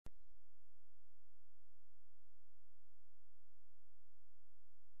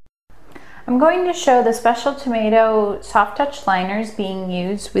I'm going to show the Special Tomato soft touch liners being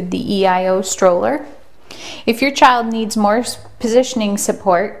used with the EIO stroller. If your child needs more positioning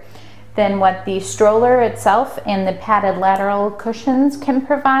support than what the stroller itself and the padded lateral cushions can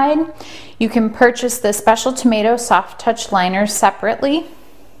provide, you can purchase the Special Tomato soft touch liners separately.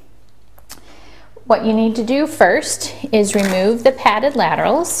 What you need to do first is remove the padded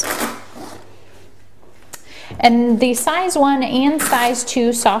laterals. And the size 1 and size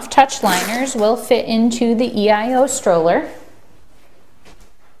 2 soft touch liners will fit into the EIO stroller.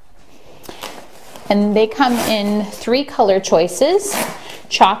 And they come in 3 color choices: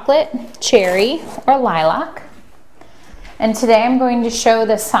 chocolate, cherry, or lilac. And today I'm going to show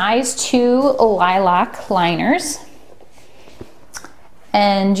the size 2 lilac liners.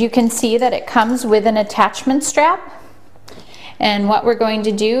 And you can see that it comes with an attachment strap. And what we're going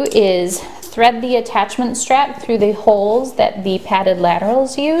to do is thread the attachment strap through the holes that the padded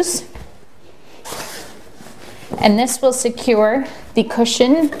laterals use. And this will secure the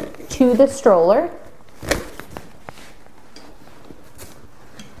cushion to the stroller.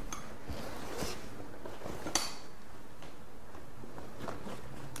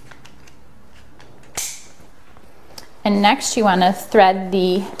 And next you want to thread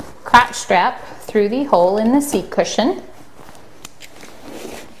the crotch strap through the hole in the seat cushion.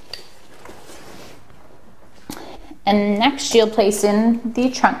 And next you'll place in the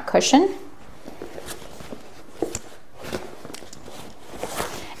trunk cushion.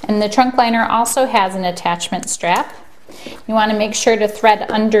 And the trunk liner also has an attachment strap. You want to make sure to thread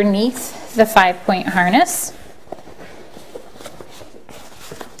underneath the 5-point harness.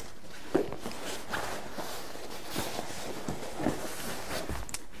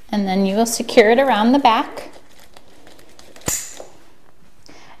 And then you will secure it around the back.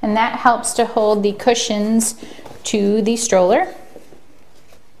 And that helps to hold the cushions to the stroller.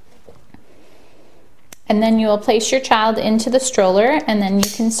 And then you will place your child into the stroller, and then you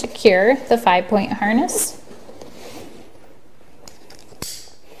can secure the 5-point harness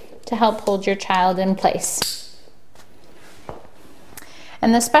to help hold your child in place.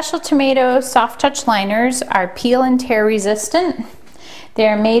 And the Special Tomato soft touch liners are peel and tear resistant. They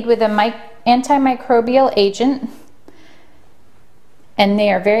are made with an antimicrobial agent, and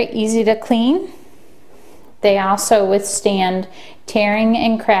they are very easy to clean. They also withstand tearing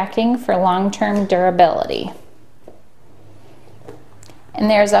and cracking for long-term durability.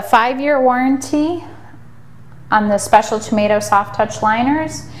 And there's a 5-year warranty on the Special Tomato soft touch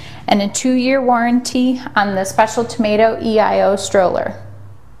liners and a 2-year warranty on the Special Tomato EIO stroller.